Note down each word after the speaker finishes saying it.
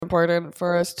important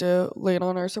for us to lean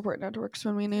on our support networks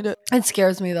when we need it. It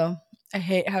scares me, though. I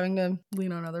hate having to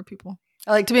lean on other people.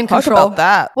 I like to be in Talk control. about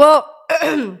that. Well,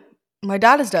 my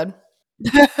dad is dead.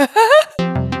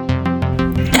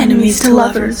 Enemies to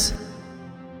lovers.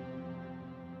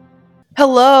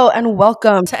 Hello and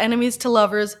welcome to Enemies to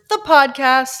Lovers, the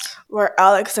podcast. We're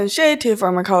Aleks and Shay, two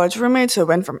former college roommates who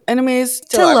went from enemies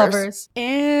to lovers.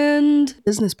 And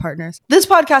business partners. This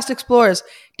podcast explores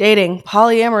dating,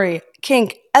 polyamory,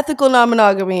 kink, ethical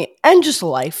non-monogamy, and just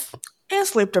life. And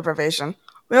sleep deprivation.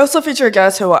 We also feature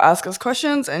guests who will ask us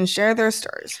questions and share their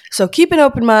stories. So keep an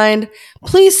open mind.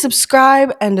 Please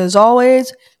subscribe. And as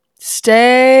always,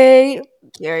 stay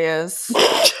curious.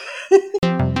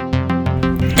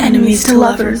 Enemies to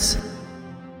lovers.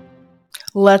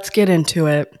 Let's get into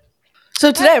it.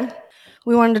 So today,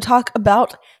 we wanted to talk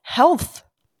about health.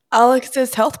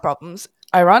 Alex's health problems.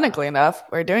 Ironically enough,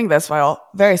 we're doing this while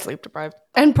very sleep deprived.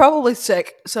 And probably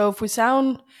sick. So if we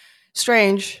sound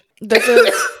strange,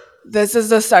 this is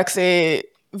the sexy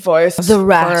voice. The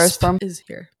rasp is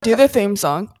here. Do the theme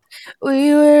song.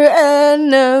 We were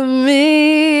enemies.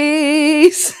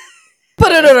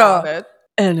 Put it on.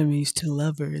 Enemies to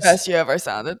lovers. Best you ever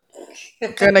sounded.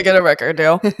 Gonna get a record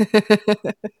deal.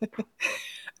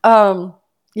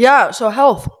 Yeah, so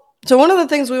health. So one of the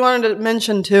things we wanted to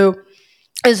mention too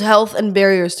is health and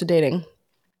barriers to dating.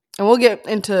 And we'll get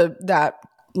into that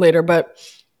later, but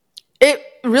it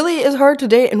really is hard to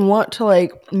date and want to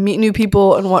like meet new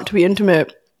people and want to be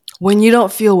intimate when you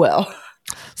don't feel well.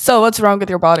 So what's wrong with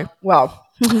your body? Wow.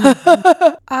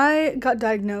 I got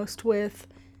diagnosed with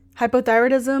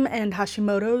hypothyroidism and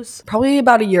Hashimoto's Probably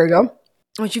about a year ago.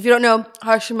 Which, if you don't know,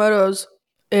 Hashimoto's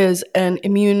is an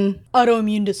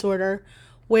autoimmune disorder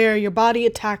where your body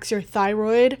attacks your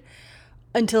thyroid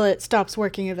until it stops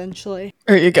working eventually.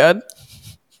 Are you good?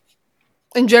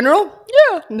 In general?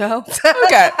 Yeah. No.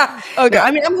 Okay.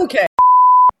 I mean, I'm okay.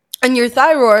 And your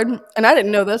thyroid, and I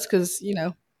didn't know this because, you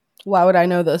know, why would I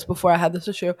know this before I had this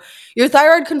issue? Your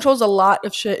thyroid controls a lot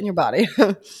of shit in your body.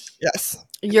 Yes.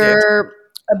 Your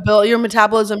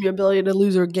metabolism, your ability to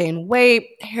lose or gain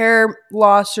weight, hair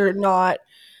loss or not,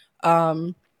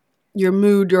 your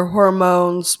mood, your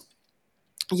hormones,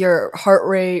 your heart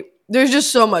rate. There's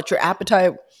just so much. Your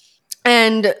appetite.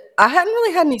 And I hadn't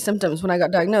really had any symptoms when I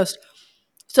got diagnosed.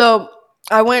 So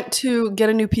I went to get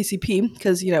a new PCP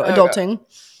because, you know, adulting.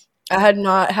 I had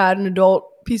not had an adult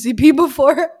PCP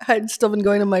before. I'd still been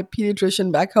going to my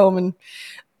pediatrician back home in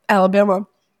Alabama.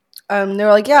 They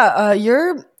were like, yeah,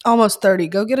 you're almost 30.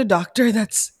 Go get a doctor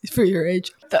that's for your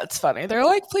age. That's funny. They're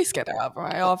like, please get out of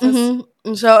my office.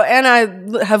 Mm-hmm. So, and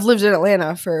I have lived in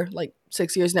Atlanta for like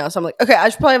 6 years now. So I'm like, okay, I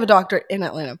should probably have a doctor in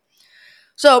Atlanta.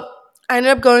 So I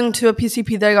ended up going to a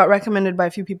PCP that I got recommended by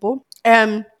a few people.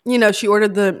 And, you know, she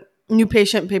ordered the new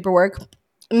patient blood work.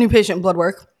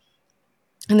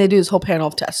 And they do this whole panel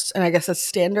of tests. And I guess that's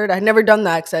standard. I'd never done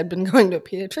that because I'd been going to a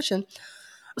pediatrician.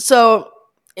 So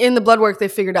in the blood work, they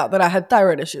figured out that I had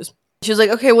thyroid issues. She was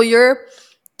like, okay, well, your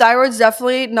thyroid's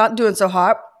definitely not doing so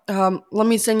hot. Let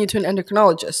me send you to an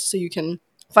endocrinologist so you can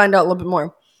find out a little bit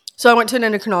more. So I went to an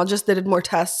endocrinologist. They did more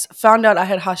tests, found out I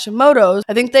had Hashimoto's.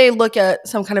 I think they look at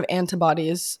some kind of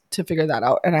antibodies to figure that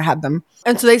out, and I had them.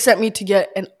 And so they sent me to get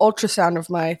an ultrasound of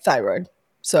my thyroid.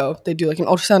 So they do like an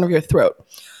ultrasound of your throat.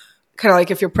 Kind of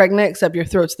like if you're pregnant, except your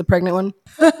throat's the pregnant one.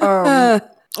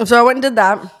 So I went and did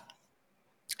that.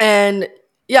 And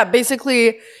yeah,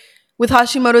 basically with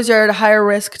Hashimoto's, you're at a higher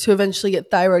risk to eventually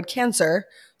get thyroid cancer.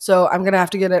 So I'm going to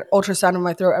have to get an ultrasound of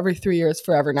my throat every 3 years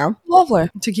forever now. Lovely.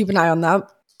 To keep an eye on that.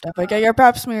 Definitely get your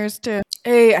pap smears too.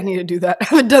 Hey, I need to do that. I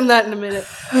haven't done that in a minute.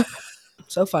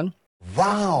 So fun.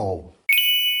 Wow.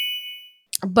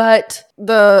 But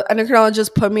the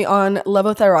endocrinologist put me on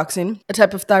levothyroxine, a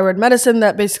type of thyroid medicine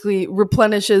that basically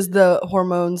replenishes the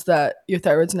hormones that your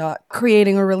thyroid's not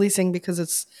creating or releasing because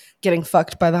it's getting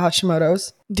fucked by the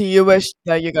Hashimoto's. Do you wish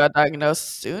that you got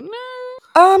diagnosed sooner?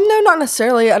 No, not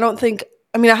necessarily. I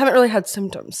haven't really had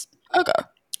symptoms. Okay.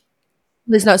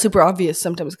 There's not super obvious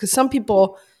symptoms because some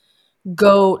people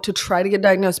go to try to get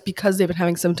diagnosed because they've been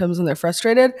having symptoms and they're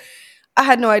frustrated. I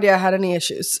had no idea I had any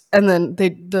issues. And then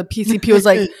the PCP was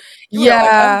like, yeah,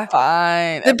 like,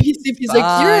 I'm fine. The PCP is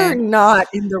like, you're not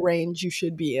in the range you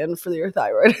should be in for your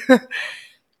thyroid.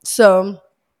 So,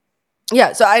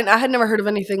 yeah, so I had never heard of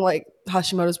anything like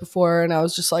Hashimoto's before. And I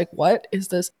was just like, what is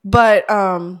this? But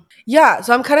yeah,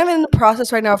 so I'm kind of in the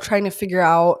process right now of trying to figure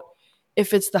out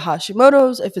if it's the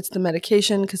Hashimoto's, if it's the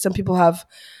medication, because some people have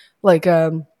like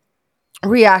a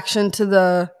reaction to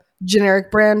the generic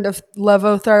brand of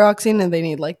levothyroxine and they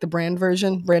need like the brand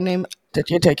name. Did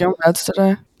you take your meds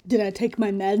today? Did I take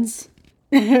my meds?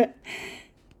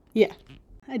 Yeah,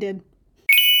 I did.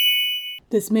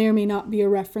 This may or may not be a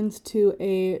reference to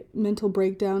a mental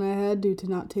breakdown I had due to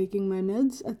not taking my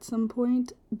meds at some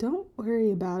point. Don't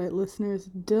worry about it, listeners.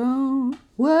 Don't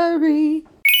worry.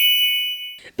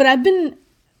 But I don't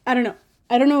know.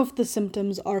 I don't know if the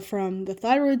symptoms are from the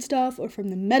thyroid stuff or from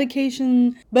the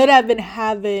medication, but I've been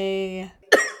having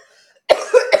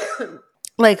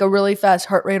like a really fast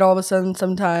heart rate all of a sudden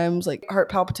sometimes, like heart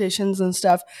palpitations and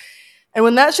stuff. And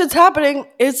when that shit's happening,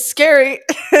 it's scary.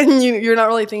 And you're not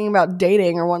really thinking about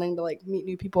dating or wanting to like meet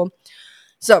new people.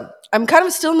 So I'm kind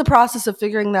of still in the process of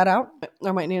figuring that out.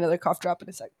 I might need another cough drop in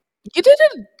a sec. You did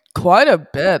it quite a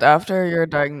bit after your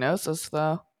diagnosis,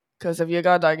 though. Because if you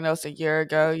got diagnosed a year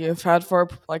ago, you've had 4,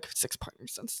 like 6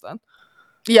 partners since then.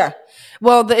 Yeah.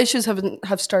 Well, the issues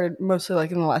have started mostly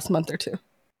like in the last month or two.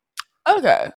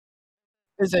 Okay.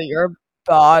 Is it your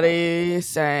body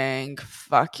saying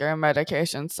fuck your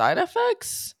medication side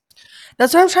effects?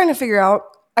 That's what I'm trying to figure out.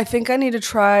 I think I need to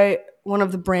try one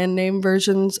of the brand name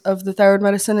versions of the thyroid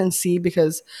medicine and see,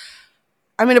 because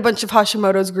I'm in a bunch of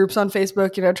Hashimoto's groups on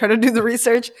Facebook, trying to do the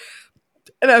research.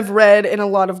 And I've read in a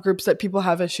lot of groups that people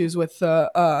have issues with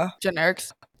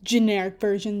Generics? generic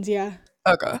versions, yeah.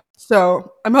 Okay.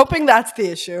 So I'm hoping that's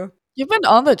the issue. You've been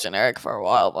on the generic for a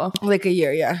while, though. Like a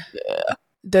year, yeah. Yeah.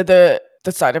 Did the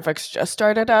side effects just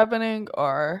started happening,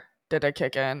 or did it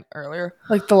kick in earlier?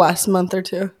 Like the last month or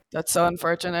two. That's so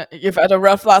unfortunate. You've had a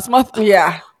rough last month.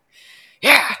 Yeah.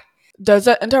 Yeah. Does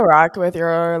it interact with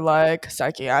your, like,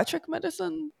 psychiatric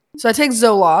medicine? So I take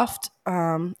Zoloft.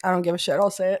 I don't give a shit.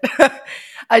 I'll say it.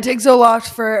 I take Zoloft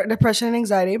for depression and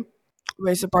anxiety.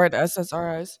 We support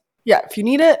SSRIs. Yeah, if you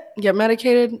need it, get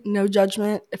medicated. No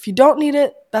judgment. If you don't need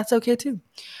it, that's okay too.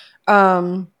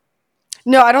 No,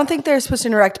 I don't think they're supposed to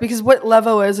interact, because what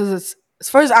Levo is it's, as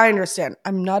far as I understand,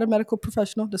 I'm not a medical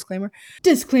professional, disclaimer.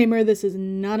 Disclaimer, this is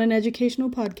not an educational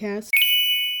podcast.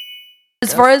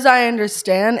 As far as I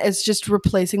understand, it's just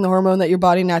replacing the hormone that your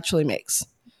body naturally makes.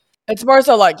 It's more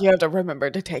so like you have to remember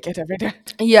to take it every day,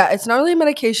 Yeah, it's not really a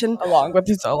medication. along with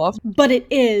the Zoloft. But it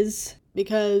is,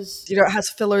 because It has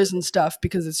fillers and stuff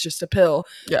because it's just a pill.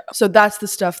 Yeah. So that's the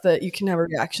stuff that you can have a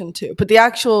reaction to. But the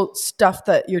actual stuff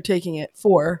that you're taking it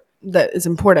for that is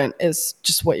important is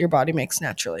just what your body makes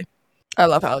naturally. I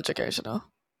love how educational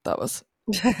that was.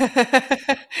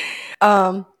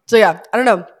 So yeah, I don't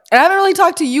know. And I haven't really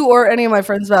talked to you or any of my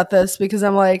friends about this, because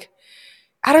I'm like,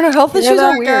 I don't know, health issues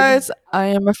are weird. Guys, I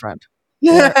am a friend.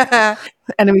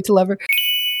 Enemy to lover.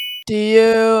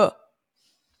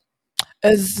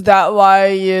 Is that why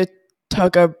you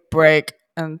took a break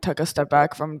and took a step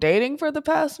back from dating for the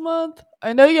past month?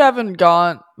 I know you haven't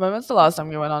gone. When was the last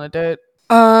time you went on a date?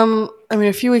 I mean,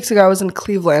 a few weeks ago I was in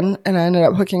Cleveland and I ended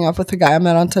up hooking up with a guy I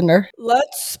met on Tinder.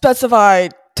 Let's specify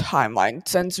timeline,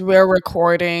 since we're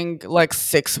recording like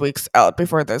 6 weeks out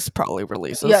before this probably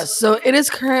releases. Yes, so it is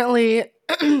currently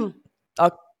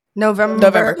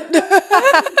November.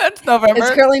 It's November.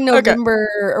 It's currently Okay.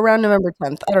 November, around November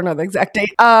 10th. I don't know the exact date.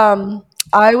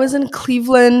 I was in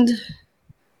Cleveland.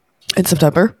 In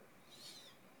September.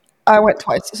 I went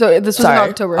twice. So this was in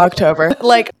October. October.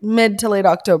 Like mid to late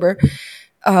October,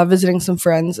 visiting some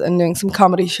friends and doing some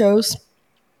comedy shows.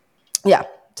 Yeah.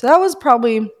 So that was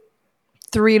probably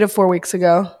 3 to 4 weeks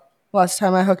ago. Last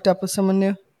time I hooked up with someone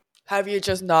new. Have you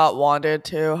just not wanted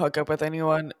to hook up with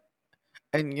anyone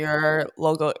in your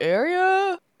local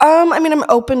area? I mean, I'm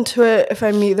open to it if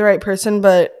I meet the right person,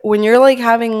 but when you're like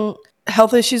having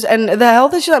health issues, and the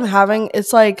health issue I'm having,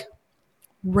 it's like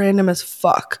random as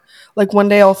fuck. Like one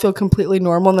day I'll feel completely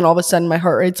normal, and then all of a sudden my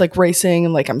heart rate's like racing,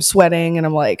 and like I'm sweating, and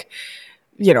I'm like,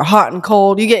 hot and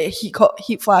cold. You get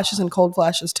heat flashes and cold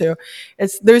flashes too.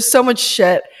 There's so much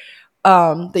shit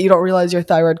that you don't realize your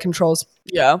thyroid controls.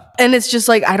 Yeah. And it's just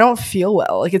like, I don't feel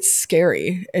well. Like it's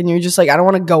scary, and you're just like, I don't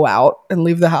want to go out and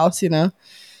leave the house,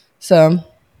 So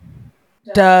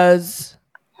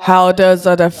How does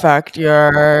that affect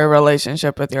your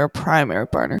relationship with your primary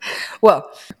partner?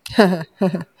 well,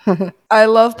 I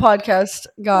love podcast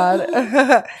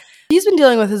God. He's been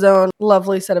dealing with his own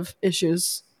lovely set of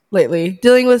issues lately,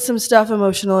 dealing with some stuff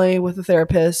emotionally with a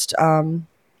therapist, a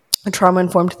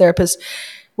trauma-informed therapist,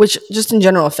 which just in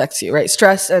general affects you, right?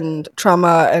 Stress and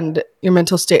trauma and your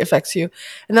mental state affects you.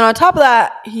 And then on top of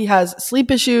that, he has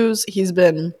sleep issues. He's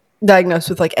been diagnosed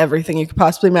with like everything you could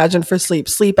possibly imagine for sleep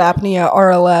apnea,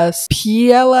 RLS,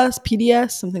 PLS,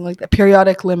 PDS, something like that.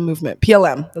 Periodic limb movement,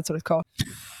 PLM. That's what it's called.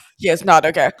 Yeah, it's not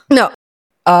okay. No.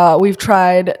 We've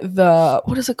tried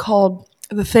what is it called?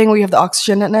 The thing where you have the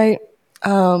oxygen at night.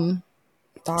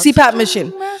 CPAP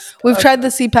machine. We've tried the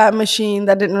CPAP machine.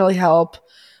 That didn't really help.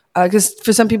 Because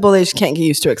for some people, they just can't get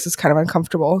used to it because it's kind of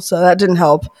uncomfortable. So that didn't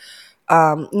help.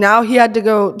 Now he had to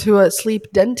go to a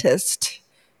sleep dentist,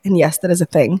 and yes, that is a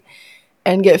thing,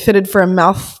 and get fitted for a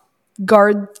mouth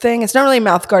guard thing. It's not really a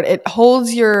mouth guard. It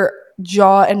holds your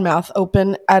jaw and mouth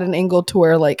open at an angle to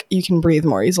where like you can breathe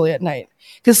more easily at night.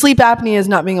 Because sleep apnea is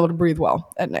not being able to breathe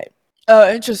well at night.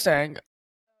 Oh, interesting.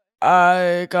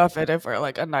 I got fitted for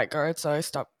like a night guard, so I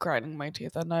stopped grinding my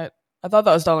teeth at night. I thought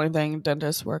that was the only thing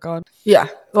dentists work on. Yeah.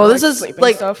 Well, For, this like, is sleeping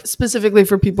like stuff. specifically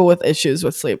for people with issues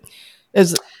with sleep.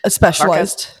 Is a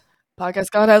specialized.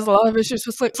 Podcast God has a lot of issues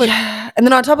with sleep. Yeah. And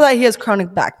then on top of that, he has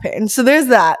chronic back pain. So there's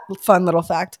that fun little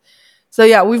fact. So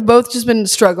yeah, we've both just been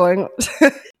struggling.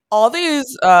 All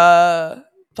these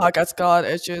podcast God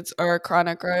issues are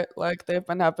chronic, right? Like they've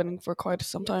been happening for quite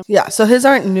some time. Yeah. So his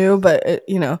aren't new, but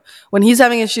when he's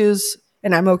having issues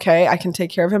and I'm okay, I can take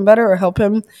care of him better or help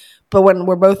him. But when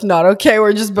we're both not okay,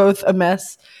 we're just both a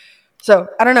mess. So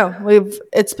I don't know.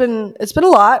 It's been a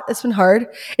lot. It's been hard.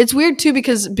 It's weird too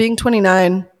because being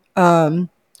 29, I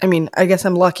mean, I guess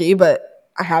I'm lucky, but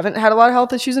I haven't had a lot of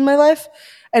health issues in my life,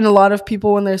 and a lot of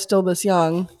people when they're still this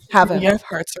young haven't. You have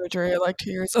heart surgery at like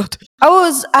 2 years old.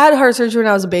 I had heart surgery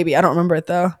when I was a baby. I don't remember it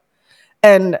though,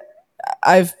 and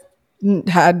I've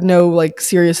had no like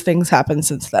serious things happen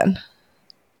since then. Fair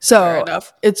So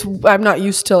enough. I'm not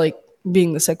used to like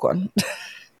being the sick one.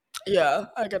 Yeah,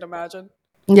 I can imagine.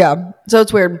 Yeah, so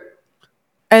it's weird.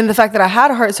 And the fact that I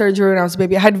had heart surgery when I was a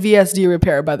baby, I had VSD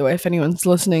repair, by the way, if anyone's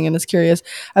listening and is curious.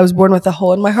 I was born with a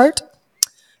hole in my heart,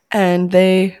 and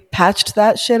they patched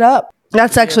that shit up.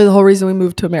 That's actually the whole reason we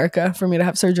moved to America, for me to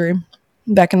have surgery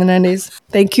back in the 90s.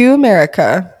 Thank you,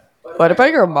 America. What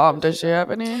about your mom? Did she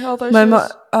have any health issues? My mom,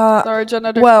 that are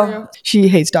genetic for you? she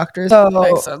hates doctors. So,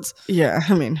 Makes sense. yeah,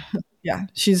 I mean, yeah,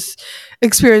 she's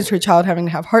experienced her child having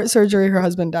to have heart surgery, her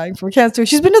husband dying from cancer.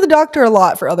 She's been to the doctor a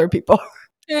lot for other people.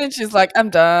 And she's like, I'm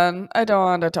done. I don't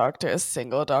want to talk to a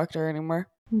single doctor anymore.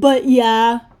 But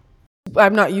yeah,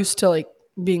 I'm not used to like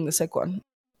being the sick one.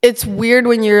 It's weird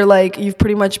when you're like, you've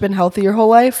pretty much been healthy your whole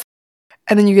life,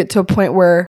 and then you get to a point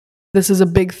where this is a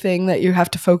big thing that you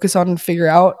have to focus on and figure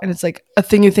out, and it's like a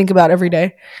thing you think about every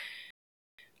day.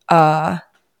 And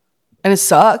it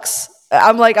sucks.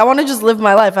 I'm like, I want to just live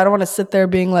my life. I don't want to sit there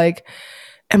being like,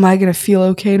 am I gonna feel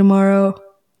okay tomorrow?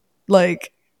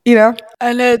 Like,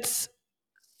 And it's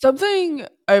something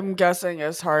I'm guessing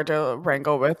is hard to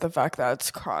wrangle with the fact that it's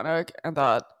chronic and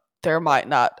that there might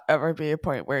not ever be a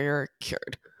point where you're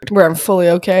cured. where I'm fully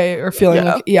okay or feeling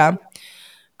Yeah. okay. Yeah.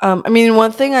 I mean,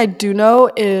 one thing I do know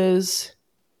is,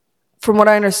 from what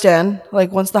I understand,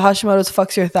 like once the Hashimoto's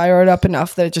fucks your thyroid up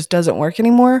enough that it just doesn't work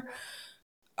anymore,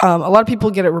 a lot of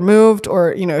people get it removed,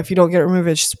 or if you don't get it removed,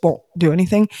 it just won't do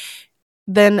anything.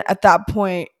 Then at that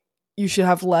point, you should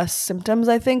have less symptoms,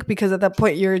 I think, because at that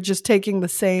point you're just taking the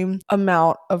same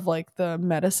amount of like the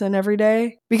medicine every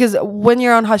day. Because when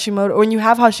you're on Hashimoto, when you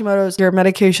have Hashimoto's, your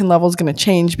medication level is going to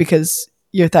change because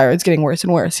your thyroid's getting worse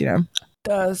and worse.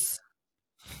 Does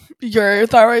your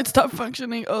thyroid stop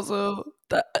functioning also?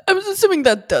 I'm assuming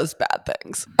that does bad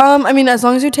things. I mean, as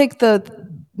long as you take the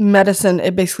medicine,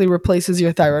 it basically replaces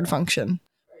your thyroid function.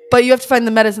 But you have to find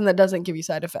the medicine that doesn't give you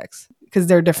side effects, because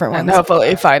they're different And ones.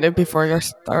 hopefully find it before your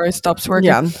thyroid stops working.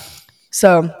 Yeah.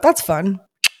 So that's fun.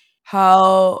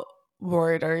 How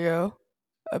worried are you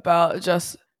about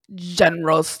just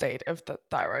general state of the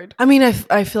thyroid? I mean,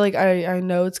 I feel like I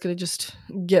know it's going to just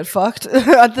get fucked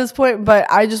at this point, but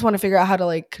I just want to figure out how to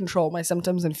like control my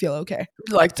symptoms and feel okay.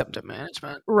 Like symptom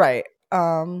management. Right.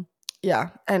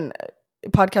 Yeah. And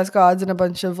podcast gods and a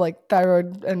bunch of like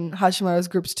thyroid and Hashimoto's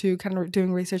groups too, kind of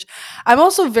doing research. I'm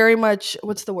also very much,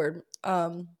 what's the word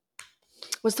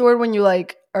when you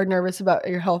like are nervous about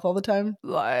your health all the time?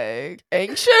 Like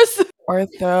anxious?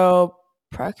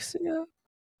 Orthopraxia?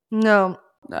 No,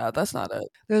 That's not it.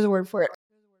 there's a word for it.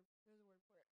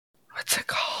 What's it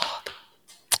called?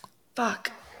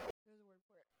 Fuck.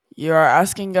 You are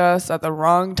asking us at the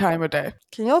wrong time of day.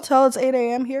 Can y'all tell it's 8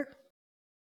 a.m. here?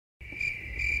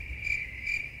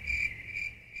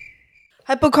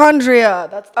 Hypochondria.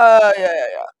 That's Yeah.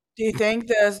 Do you think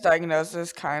this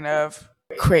diagnosis kind of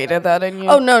created that in you?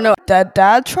 Oh no.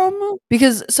 Dad trauma?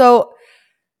 Because so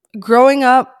growing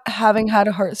up, having had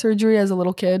a heart surgery as a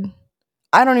little kid,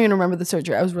 I don't even remember the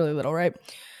surgery. I was really little, right?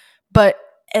 But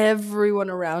everyone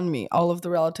around me, all of the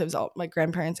relatives, all my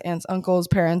grandparents, aunts, uncles,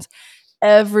 parents,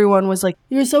 everyone was like,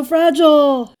 you're so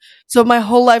fragile. so my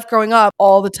whole life growing up,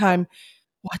 all the time,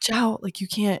 watch out, like you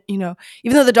can't, even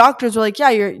though the doctors were like, yeah,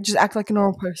 you're just act like a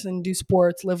normal person, do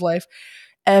sports, live life.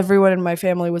 Everyone in my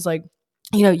family was like,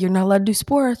 you're not allowed to do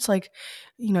sports. Like,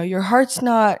 your heart's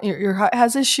not, your heart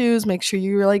has issues. Make sure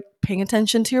you're like paying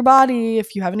attention to your body.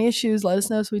 If you have any issues, let us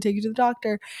know so we take you to the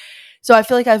doctor. So I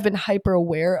feel like I've been hyper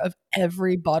aware of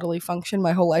every bodily function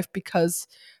my whole life because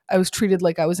I was treated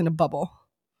like I was in a bubble.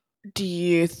 Do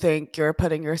you think you're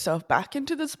putting yourself back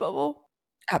into this bubble for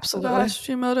the Absolutely.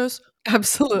 Hashimoto's?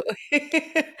 Absolutely.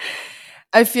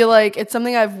 I feel like it's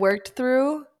something I've worked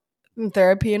through in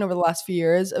therapy and over the last few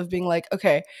years of being like,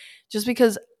 okay, just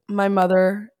because my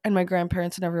mother and my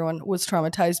grandparents and everyone was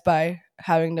traumatized by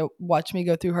having to watch me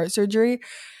go through heart surgery.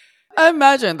 I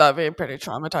imagine that'd be pretty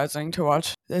traumatizing to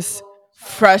watch this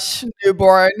fresh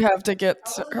newborn have to get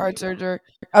heart surgery.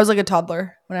 I was like a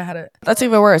toddler when I had it. That's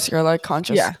even worse. You're like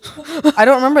conscious. Yeah. I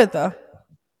don't remember it though.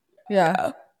 Yeah.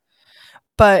 Yeah.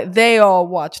 But they all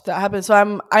watched that happen.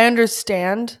 So I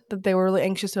understand that they were really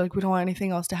anxious. They're like, we don't want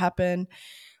anything else to happen.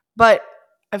 But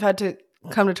I've had to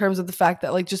come to terms with the fact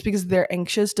that like just because they're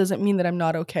anxious doesn't mean that I'm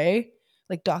not okay.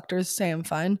 Like doctors say I'm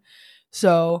fine.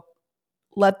 So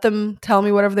let them tell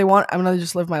me whatever they want. I'm gonna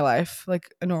just live my life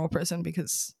like a normal person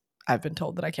because I've been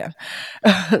told that I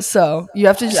can. So you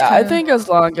have to just I think as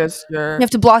long as you you're have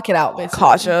to block it out basically.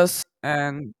 cautious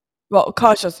and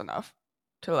cautious enough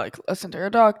to like listen to your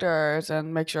doctors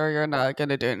and make sure you're not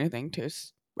gonna do anything too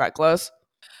reckless.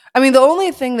 I mean, the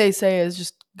only thing they say is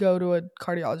just go to a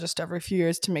cardiologist every few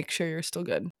years to make sure you're still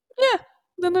good. Yeah,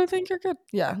 then I think you're good.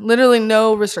 Yeah, literally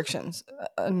no restrictions.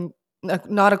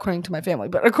 Not according to my family,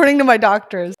 but according to my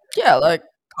doctors. Yeah, like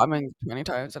coming 20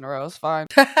 times in a row is fine.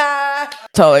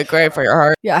 Totally great for your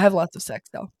heart. Yeah, I have lots of sex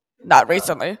though. Not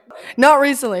recently. Not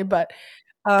recently, but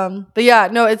yeah,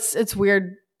 no, it's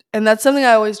weird. And that's something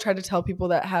I always try to tell people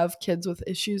that have kids with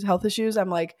issues, health issues. I'm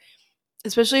like,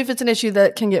 especially if it's an issue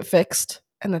that can get fixed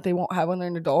and that they won't have when they're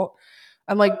an adult.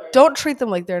 I'm like, don't treat them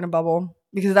like they're in a bubble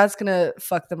because that's gonna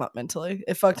fuck them up mentally.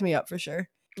 It fucked me up for sure.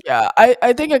 Yeah,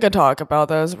 I think I could talk about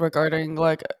this regarding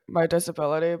like my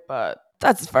disability, but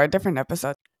that's for a different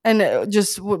episode. And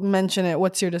just mention it.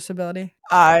 What's your disability?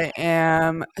 I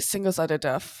am single-sided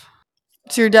deaf.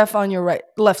 So you're deaf on your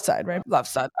left side, right? Left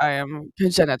side. I am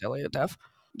congenitally deaf.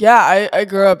 Yeah, I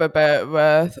grew up a bit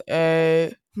with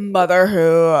a mother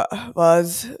who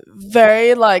was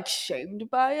very like shamed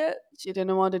by it. She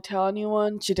didn't want to tell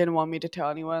anyone. She didn't want me to tell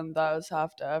anyone that I was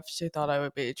half deaf. She thought I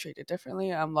would be treated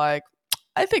differently. I'm like,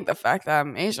 I think the fact that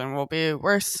I'm Asian will be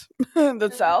worse in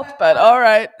the South, but all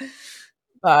right.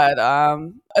 But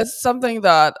it's something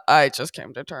that I just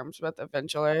came to terms with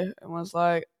eventually and was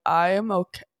like, I am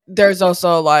okay. There's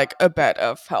also like a bit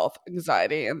of health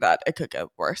anxiety in that it could get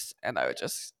worse and I would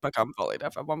just become fully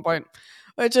deaf at one point,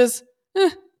 which is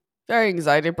very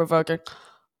anxiety provoking.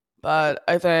 But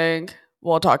I think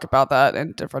we'll talk about that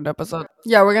in different episodes.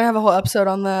 Yeah, we're gonna have a whole episode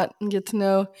on that and get to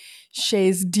know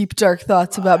Shay's deep dark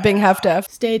thoughts about being half deaf.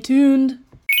 Stay tuned.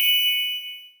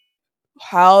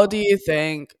 How do you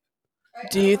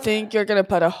think you're gonna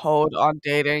put a hold on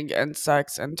dating and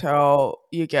sex until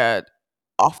you get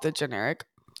off the generic?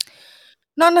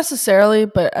 Not necessarily,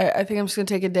 but I think I'm just gonna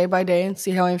take it day by day and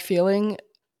see how I'm feeling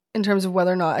in terms of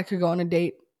whether or not I could go on a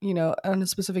date, on a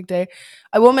specific day.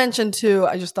 I will mention too,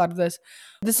 I just thought of this.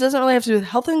 This doesn't really have to do with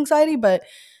health anxiety, but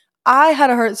I had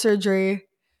a heart surgery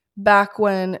back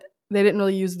when they didn't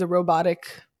really use the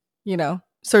robotic,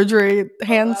 surgery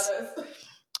hands.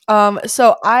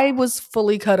 So I was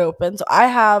fully cut open. So I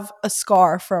have a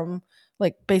scar from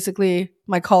like basically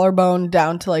my collarbone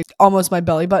down to like almost my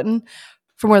belly button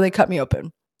from where they cut me open.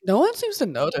 No one seems to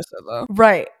notice it though.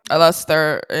 Right. Unless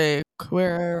they're a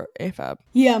queer AFAB.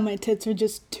 Yeah, my tits are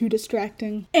just too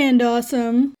distracting and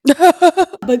awesome.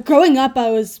 But growing up, I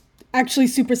was actually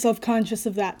super self-conscious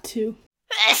of that too.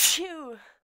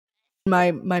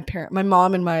 My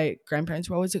mom and my grandparents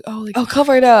were always like, oh,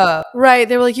 cover it up. Right.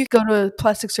 They were like, you go to a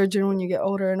plastic surgeon when you get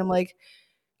older. And I'm like,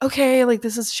 okay, like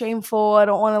this is shameful. I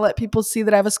don't want to let people see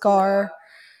that I have a scar.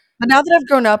 But now that I've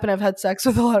grown up and I've had sex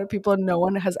with a lot of people and no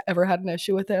one has ever had an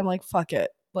issue with it, I'm like, fuck it.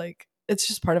 Like, it's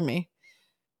just part of me.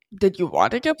 Did you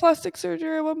want to get plastic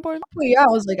surgery at one point? Well, yeah,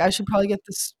 I was like, I should probably get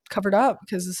this covered up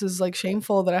because this is like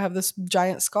shameful that I have this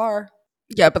giant scar.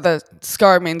 Yeah, but the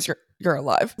scar means you're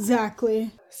alive.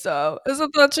 Exactly. So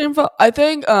isn't that shameful? I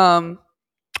think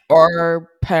our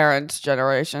parents'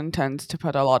 generation tends to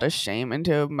put a lot of shame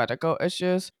into medical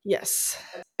issues. Yes.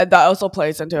 And that also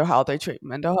plays into how they treat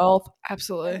mental health.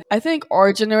 Absolutely. I think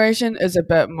our generation is a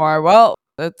bit more, well,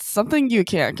 it's something you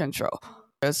can't control.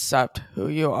 Accept who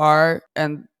you are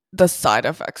and the side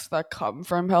effects that come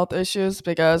from health issues,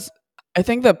 because I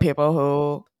think the people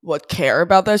who would care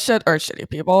about that shit are shitty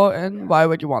people, and why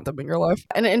would you want them in your life?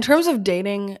 And in terms of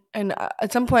dating, and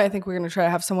at some point I think we're going to try to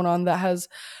have someone on that has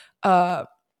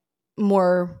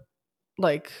more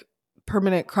like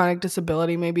permanent chronic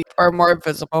disability maybe, Or more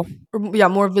visible. or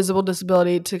more visible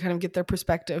disability to kind of get their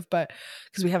perspective, but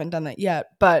because we haven't done that yet.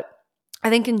 But I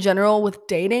think in general with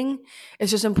dating, it's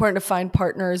just important to find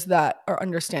partners that are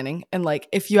understanding. And like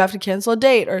if you have to cancel a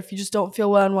date or if you just don't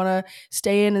feel well and want to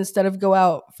stay in instead of go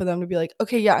out, for them to be like,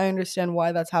 okay, yeah, I understand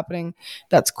why that's happening.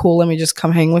 That's cool. Let me just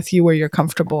come hang with you where you're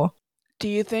comfortable. Do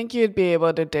you think you'd be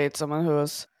able to date someone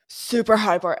who's super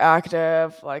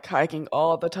hyperactive, like hiking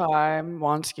all the time,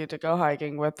 wants you to go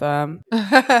hiking with them?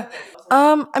 I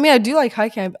mean, I do like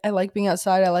hiking. I like being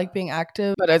outside. I like being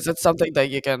active. But is it something that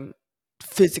you can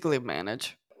physically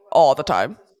manage all the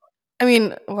time? I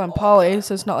mean, well, I'm poly,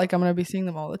 so it's not like I'm gonna be seeing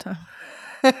them all the time.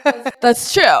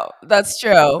 That's true. That's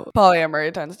true.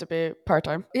 Polyamory tends to be part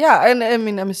time. Yeah, and I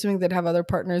mean, I'm assuming they'd have other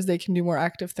partners they can do more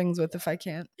active things with if I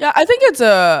can't. Yeah, I think it's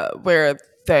a weird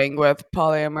thing with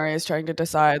polyamory is trying to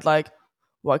decide like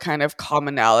what kind of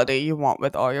commonality you want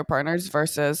with all your partners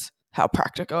versus how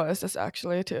practical is this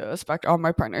actually to expect all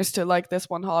my partners to like this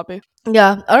one hobby.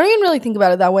 Yeah, I don't even really think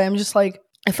about it that way. I'm just like,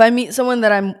 if I meet someone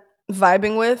that I'm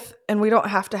vibing with, and we don't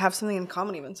have to have something in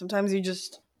common, even sometimes you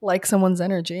just like someone's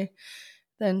energy,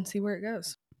 then see where it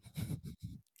goes.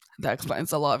 That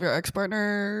explains a lot of your ex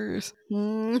partners.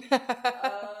 Mm.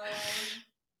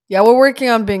 Yeah, we're working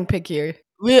on being pickier.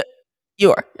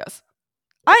 You are, yes.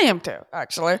 I am too,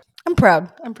 actually. I'm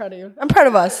proud. I'm proud of you. I'm proud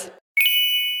of us.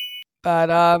 But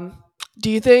do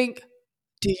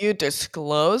you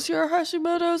disclose your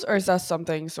Hashimoto's or is that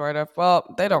something sort of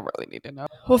well, they don't really need to know.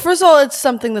 Well, first of all, it's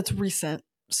something that's recent.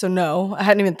 So no, I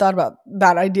hadn't even thought about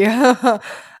that idea.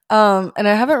 And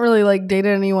I haven't really like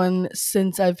dated anyone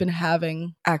since I've been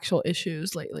having actual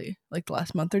issues lately, like the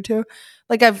last month or two.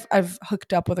 Like I've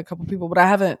hooked up with a couple people, but I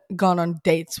haven't gone on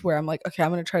dates where I'm like, okay, I'm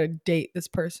gonna try to date this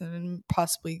person and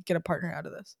possibly get a partner out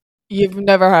of this. You've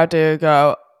never had to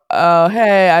go, oh,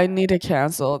 hey, I need to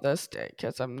cancel this date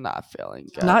because I'm not feeling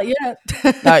good. Not yet.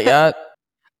 Not yet.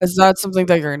 Is that something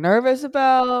that you're nervous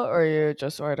about, or you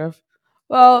just sort of,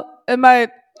 well,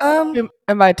 Um,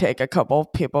 it might take a couple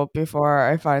people before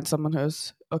I find someone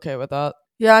who's okay with that.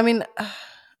 yeah, I mean,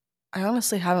 I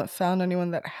honestly haven't found anyone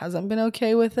that hasn't been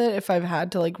okay with it if I've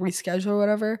had to like reschedule or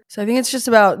whatever. So I think it's just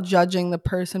about judging the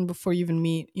person before you even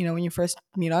meet, when you first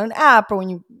meet on an app or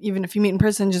even if you meet in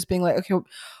person, just being like, okay,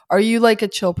 are you like a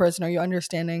chill person? Are you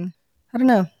understanding? I don't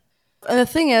know. And the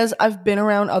thing is, I've been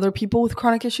around other people with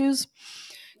chronic issues,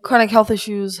 chronic health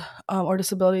issues, or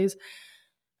disabilities.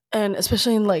 And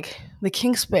especially in like the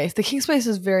kink space,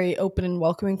 is very open and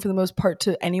welcoming for the most part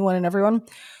to anyone and everyone.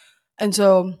 And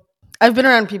so I've been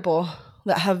around people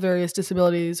that have various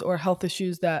disabilities or health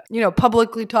issues that,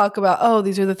 publicly talk about, oh,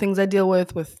 these are the things I deal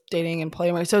with dating and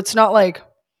polyamory. So it's not like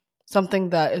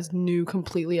something that is new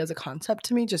completely as a concept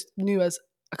to me, just new as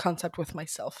a concept with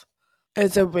myself.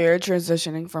 It's a weird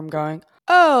transitioning from going,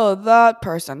 oh, that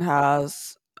person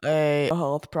has a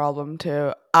health problem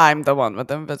to I'm the one with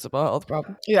the invisible health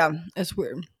problem. Yeah, it's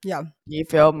weird. Yeah. Do you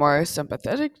feel more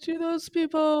sympathetic to those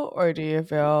people, or do you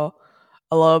feel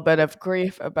a little bit of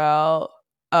grief about,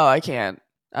 oh,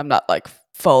 I'm not like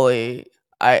fully,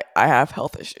 I have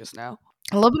health issues now?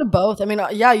 A little bit of both. I mean,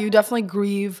 yeah, you definitely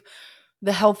grieve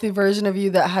the healthy version of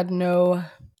you that had no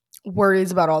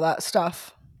worries about all that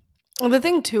stuff. And the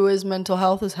thing too is mental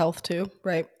health is health too,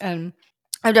 right? And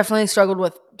I've definitely struggled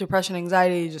with depression,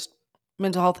 anxiety, just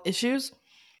mental health issues.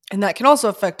 And that can also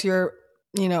affect your,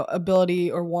 ability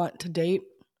or want to date,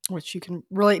 which you can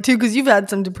relate to because you've had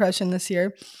some depression this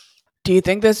year. Do you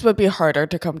think this would be harder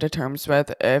to come to terms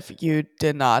with if you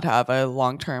did not have a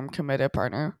long-term committed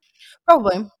partner?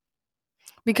 Probably.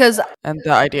 Because And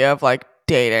the idea of like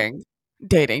dating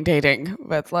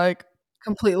with like,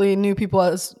 completely new people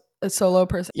as a solo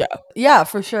person. yeah. Yeah,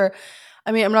 for sure.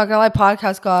 I mean, I'm not gonna lie,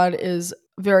 Podcast God is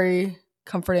very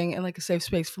comforting and like a safe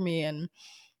space for me. And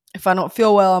if I don't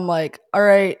feel well, I'm like, all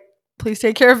right, please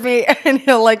take care of me. And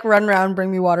he'll like run around,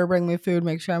 bring me water, bring me food,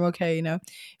 make sure I'm okay. If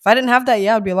I didn't have that,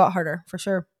 yeah, it'd be a lot harder for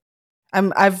sure.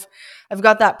 I've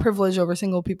got that privilege over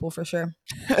single people for sure.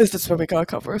 Is this what we call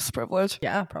cover's privilege?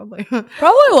 Yeah, probably. Probably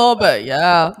a little bit,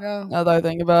 yeah. Yeah. Now that I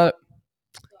think about it.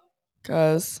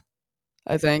 Because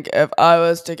I think if I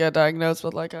was to get diagnosed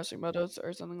with like Hashimoto's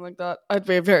or something like that, I'd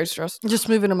be very stressed. Just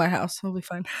move into my house. It'll be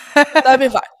fine. That'd be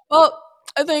fine. Well,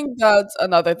 I think that's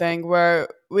another thing where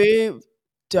we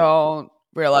don't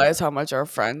realize how much our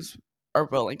friends are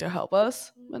willing to help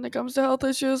us when it comes to health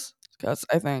issues. Because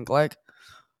I think like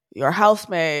your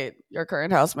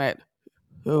current housemate,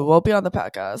 who will be on the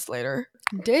podcast later.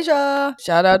 Deja.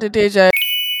 Shout out to DJ.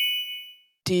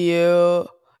 Do you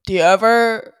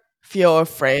ever feel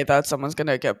afraid that someone's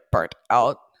gonna get burnt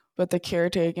out with the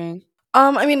caretaking?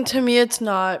 I mean, to me, it's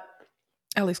not.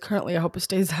 At least currently, I hope it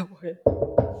stays that way.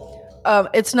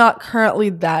 It's not currently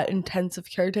that intensive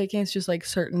caretaking. It's just like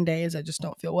certain days I just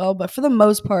don't feel well. But for the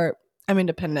most part, I'm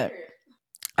independent.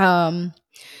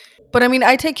 But I mean,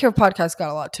 I take care of Podcast God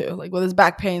a lot too. Like with his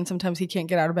back pain, sometimes he can't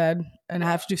get out of bed and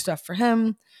I have to do stuff for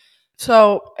him.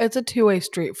 So it's a two-way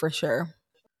street for sure.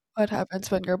 What happens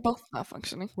when you're both not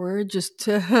functioning? We're just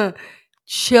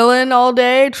chilling all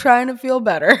day, trying to feel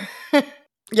better.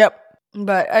 Yep.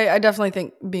 But I definitely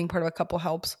think being part of a couple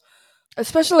helps.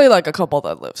 Especially like a couple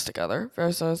that lives together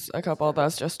versus a couple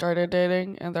that's just started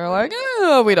dating and they're like,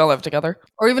 oh, we don't live together.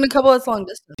 Or even a couple that's long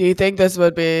distance. Do you think this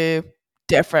would be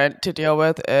different to deal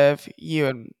with if you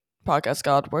and Podcast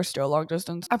God were still long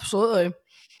distance? Absolutely.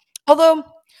 Although,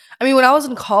 I mean, when I was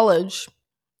in college,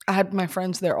 I had my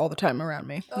friends there all the time around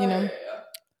me, you know?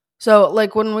 So,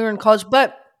 like, when we were in college,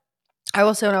 but I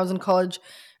will say when I was in college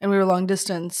and we were long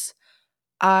distance,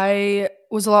 I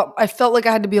felt like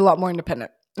I had to be a lot more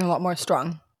independent and a lot more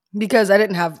strong because I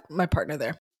didn't have my partner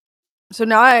there. So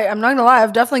now I'm not gonna lie,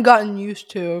 I've definitely gotten used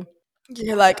to,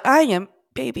 You're like, I am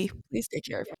baby. Please take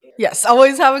care of me. yes,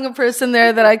 always having a person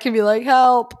there that I can be like,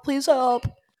 help, please help.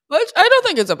 Which I don't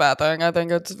think it's a bad thing. I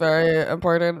think it's very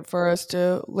important for us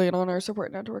to lean on our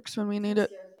support networks when we need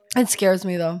it. It scares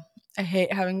me though. I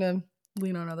hate having to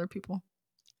lean on other people.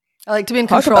 I like to be in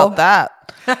Talk control. about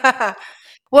that.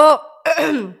 Well,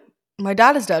 my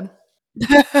dad is dead.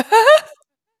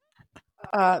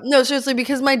 No, seriously,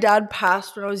 because my dad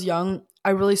passed when I was young,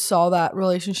 I really saw that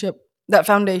relationship, that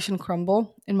foundation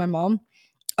crumble in my mom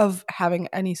of having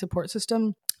any support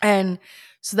system. And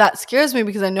so that scares me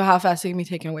because I know how fast it can be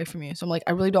taken away from you. So I'm like,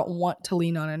 I really don't want to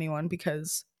lean on anyone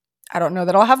because I don't know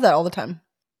that I'll have that all the time.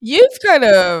 You've kind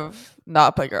of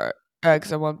not put your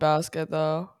eggs in one basket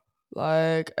though.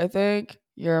 Like, I think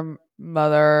your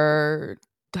mother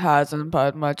hasn't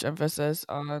put much emphasis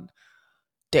on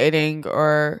dating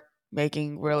or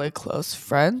making really close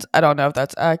friends. I don't know if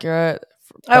that's accurate.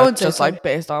 I But would say just so. like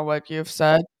based on what you've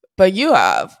said. But you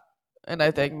have. And I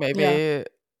think maybe Yeah.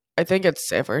 I think it's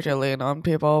safer to lean on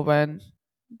people when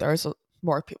there's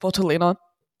more people to lean on.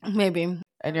 Maybe.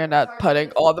 And you're not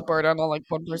putting all the burden on like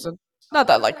one person. Not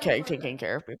that like taking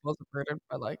care of people is a burden,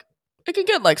 but like it can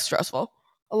get like stressful.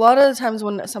 A lot of the times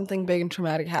when something big and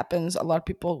traumatic happens, a lot of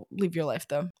people leave your life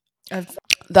though. I've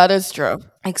That is true.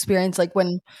 experienced like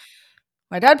when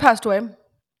my dad passed away,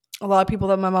 a lot of people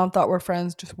that my mom thought were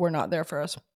friends just were not there for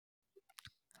us.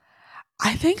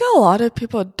 I think a lot of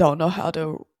people don't know how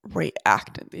to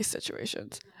react in these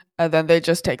situations. And then they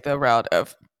just take the route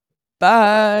of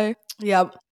bye.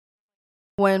 Yep.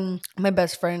 When my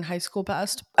best friend in high school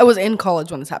passed, I was in college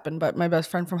when this happened, but my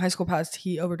best friend from high school passed.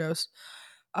 He overdosed.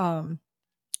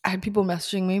 I had people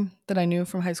messaging me that I knew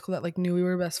from high school that like knew we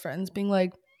were best friends, being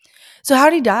like, "So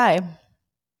how'd he die?"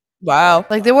 Wow.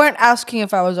 Like they weren't asking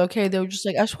if I was okay. They were just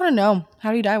like, "I just want to know how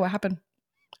did he die? What happened?"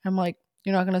 I'm like,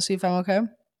 "You're not gonna see if I'm okay.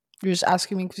 You're just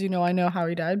asking me because you know I know how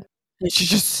he died." You should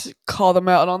just call them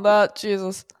out on that.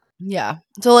 Jesus. Yeah.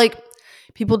 So like,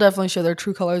 people definitely show their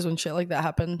true colors when shit like that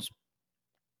happens.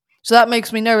 So that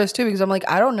makes me nervous too because I'm like,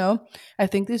 I don't know. I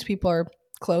think these people are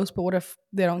close, but what if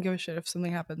they don't give a shit if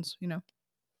something happens, you know?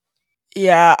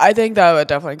 Yeah, I think that would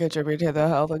definitely contribute to the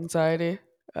health anxiety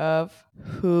of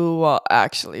who will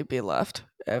actually be left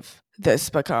if this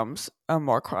becomes a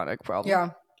more chronic problem. Yeah.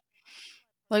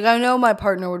 Like I know my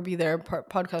partner would be there,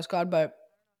 podcast God, but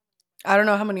I don't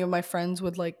know how many of my friends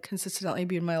would like consistently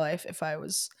be in my life if I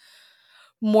was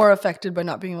more affected by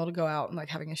not being able to go out and like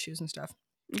having issues and stuff.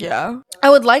 Yeah. I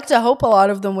would like to hope a lot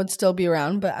of them would still be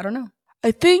around, but I don't know.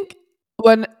 I think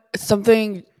when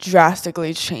something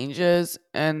drastically changes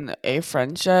in a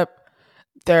friendship,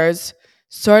 there's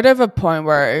sort of a point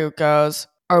where it goes,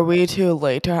 are we too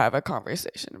late to have a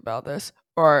conversation about this?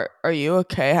 Or are you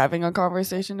okay having a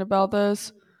conversation about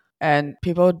this? And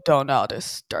people don't know how to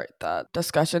start that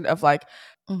discussion of like,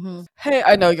 Mm-hmm. hey,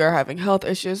 I know you're having health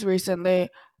issues recently,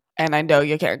 and I know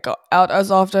you can't go out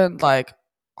as often. Like,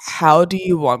 how do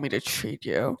you want me to treat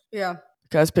you? Yeah.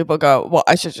 Because people go, well,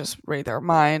 I should just read their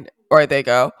mind. Or they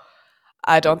go,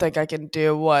 I don't think I can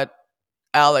do what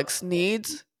Alex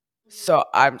needs, so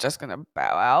I'm just going to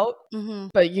bow out. Mm-hmm.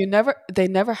 But they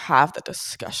never have the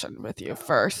discussion with you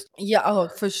first. Yeah. Oh,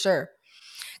 for sure.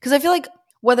 Because I feel like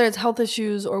whether it's health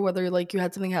issues or whether like you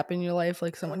had something happen in your life,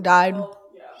 like someone died,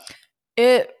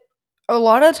 it a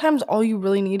lot of times all you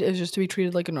really need is just to be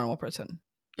treated like a normal person.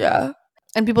 Yeah.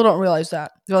 And people don't realize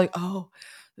that. They're like, oh,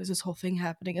 there's this whole thing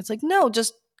happening. It's like, no,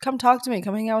 just come talk to me.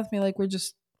 Come hang out with me like we're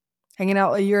just hanging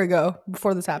out a year ago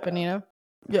before this happened, you know?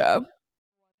 Yeah.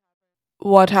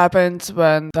 What happens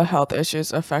when the health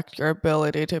issues affect your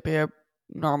ability to be a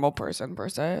normal person per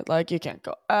se? Like you can't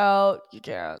go out, you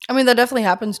can't. I mean, that definitely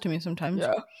happens to me sometimes.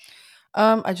 Yeah.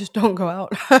 I just don't go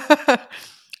out.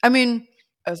 I mean,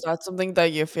 Is that something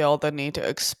that you feel the need to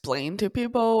explain to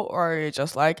people, or are you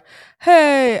just like,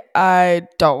 hey, I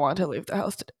don't want to leave the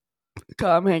house today.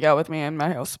 Come hang out with me in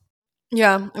my house.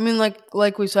 Yeah, I mean,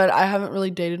 like we said, I haven't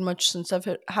really dated much since I've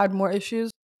had more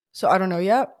issues, so I don't know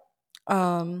yet.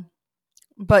 Um,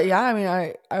 but yeah, I mean,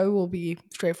 I will be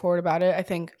straightforward about it. I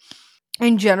think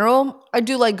in general, I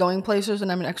do like going places,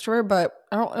 and I'm an extrovert, but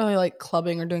I don't really like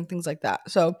clubbing or doing things like that.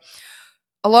 So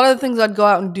a lot of the things I'd go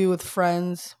out and do with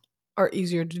friends are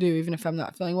easier to do, even if I'm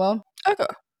not feeling well. Okay.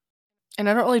 And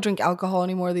I don't really drink alcohol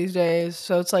anymore these days,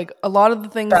 so it's like a lot of the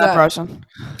things That that impression.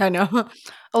 I know,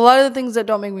 a lot of the things that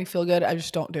don't make me feel good, I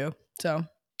just don't do. So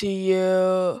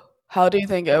How do you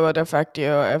think it would affect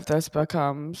you if this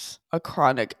becomes a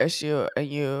chronic issue and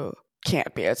you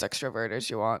can't be as extroverted as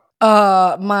you want?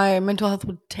 my mental health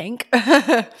would tank.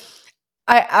 I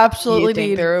Do you absolutely think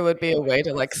need there would be a way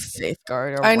to like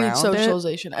safeguard I need around it?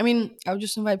 socialization. I mean, I would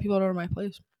just invite people over to my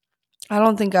place. I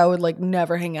don't think I would like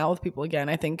never hang out with people again.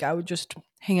 I think I would just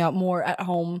hang out more at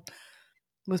home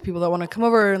with people that want to come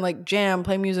over and like jam,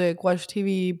 play music, watch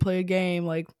TV, play a game,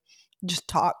 like just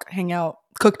talk, hang out,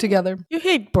 cook together. You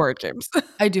hate board games.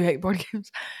 I do hate board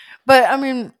games. But I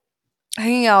mean,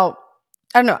 hanging out,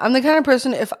 I don't know. I'm the kind of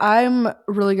person, if I'm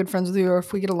really good friends with you or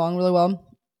if we get along really well,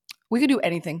 we could do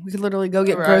anything. We could literally go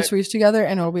get Right. groceries together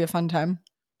and it'll be a fun time.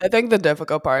 I think the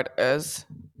difficult part is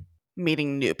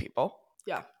meeting new people.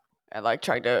 Yeah. And like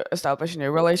trying to establish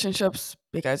new relationships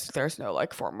because there's no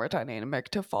like former dynamic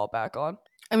to fall back on.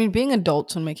 I mean, being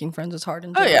adults and making friends is hard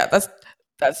in Oh general. yeah,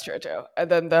 that's true too. And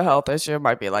then the health issue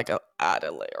might be like a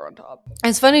added layer on top.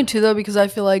 It's funny too, though, because I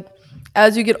feel like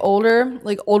as you get older,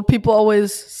 like old people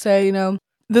always say,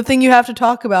 the thing you have to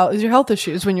talk about is your health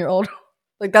issues when you're old.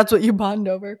 Like that's what you bond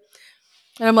over.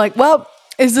 And I'm like, well,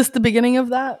 is this the beginning of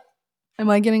that? Am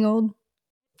I getting old?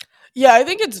 Yeah, I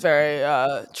think it's very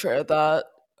true that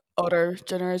older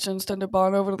generations tend to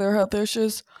bond over their health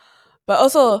issues. But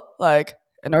also, like,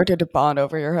 in order to bond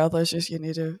over your health issues, you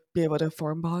need to be able to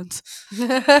form bonds and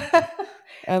This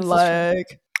is true.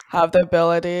 like have the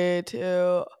ability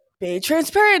to be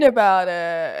transparent about it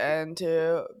and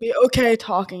to be okay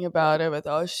talking about it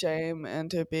without shame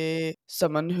and to be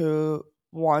someone who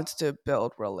wants to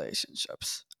build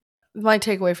relationships. My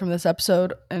takeaway from this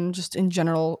episode and just in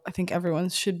general, I think everyone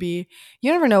should be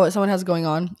you never know what someone has going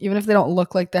on, even if they don't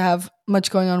look like they have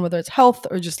much going on, whether it's health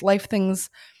or just life things.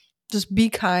 Just be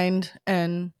kind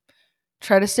and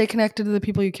try to stay connected to the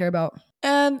people you care about.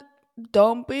 And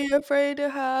don't be afraid to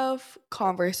have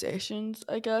conversations,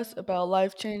 I guess, about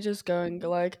life changes. Going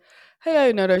like, hey,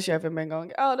 I noticed you haven't been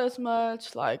going out as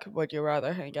much. Like, would you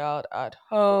rather hang out at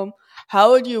home?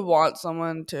 How would you want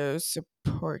someone to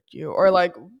support you or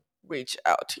like reach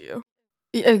out to you?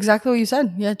 Exactly what you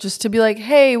said. Yeah, just to be like,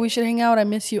 hey, we should hang out. I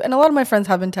miss you. And a lot of my friends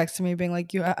have been texting me being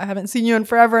like, I haven't seen you in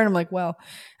forever. And I'm like, well,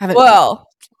 Well,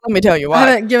 let me tell you I why.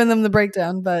 haven't given them the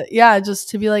breakdown. But yeah, just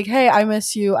to be like, hey, I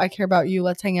miss you. I care about you.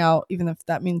 Let's hang out. Even if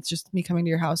that means just me coming to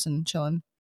your house and chilling.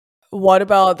 What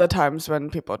about the times when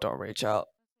people don't reach out?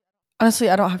 Honestly,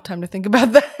 I don't have time to think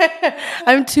about that.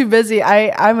 I'm too busy.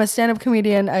 I'm a stand-up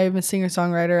comedian. I'm a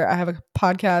singer-songwriter. I have a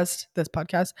podcast, this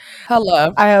podcast.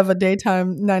 Hello. I have a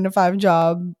daytime 9 to 5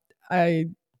 job. I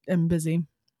am busy.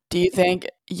 Do you think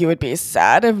you would be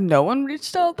sad if no one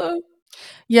reached out though?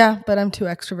 Yeah, but I'm too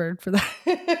extroverted for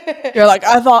that. You're like,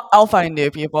 I thought I'll find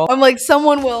new people. I'm like,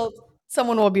 someone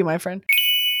will be my friend.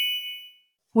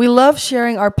 We love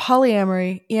sharing our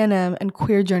polyamory, E&M, and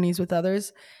queer journeys with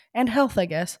others, and health, I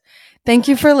guess. Thank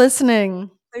you for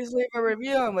listening. Please leave a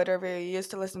review on whatever you use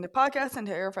to listen to podcasts and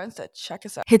tell your friends to check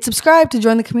us out. Hit subscribe to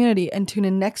join the community and tune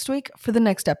in next week for the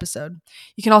next episode.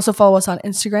 You can also follow us on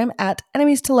Instagram at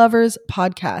Enemies to Lovers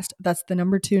Podcast. That's the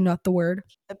number 2, not the word.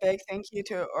 A big thank you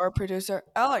to our producer,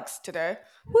 Alex, today.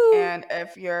 Woo! And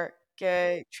if you're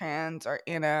gay, trans, or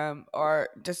or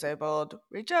disabled,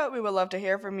 reach out. We would love to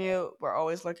hear from you. We're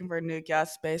always looking for new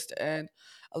guests based in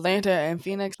Atlanta and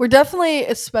Phoenix. We're definitely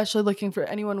especially looking for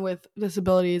anyone with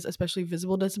disabilities, especially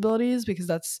visible disabilities, because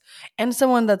and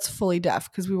someone that's fully deaf,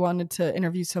 because we wanted to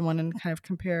interview someone and kind of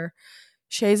compare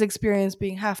Shay's experience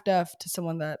being half deaf to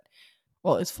someone that,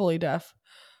 is fully deaf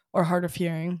or hard of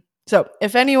hearing. So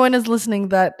if anyone is listening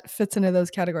that fits into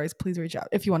those categories, please reach out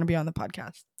if you want to be on the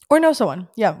podcast or know someone.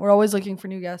 Yeah, we're always looking for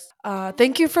new guests.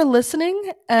 Thank you for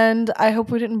listening, and I hope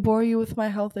we didn't bore you with my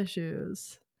health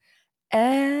issues.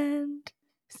 And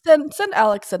send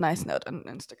Alex a nice note on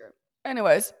Instagram.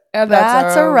 Anyways, and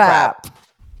that's a wrap.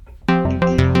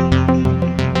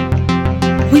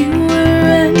 We were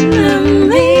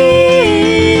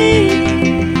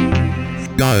enemies.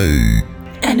 Go.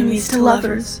 Enemies to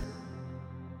lovers.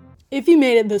 If you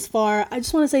made it this far, I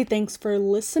just want to say thanks for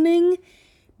listening.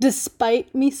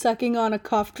 despite me sucking on a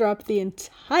cough drop the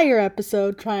entire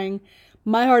episode, trying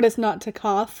my hardest not to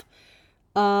cough.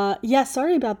 Yeah,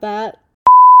 sorry about that.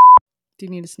 Do you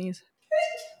need to sneeze?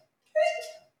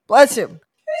 Bless him.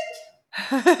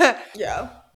 Yeah.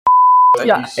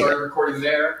 Yeah. You started recording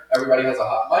there. Everybody has a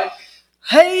hot mic.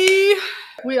 Hey,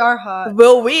 we are hot.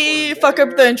 Will we fuck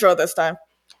up the intro this time?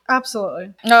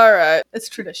 Absolutely. Alright. It's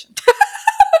tradition.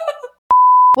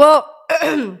 Well,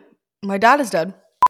 my dad is dead.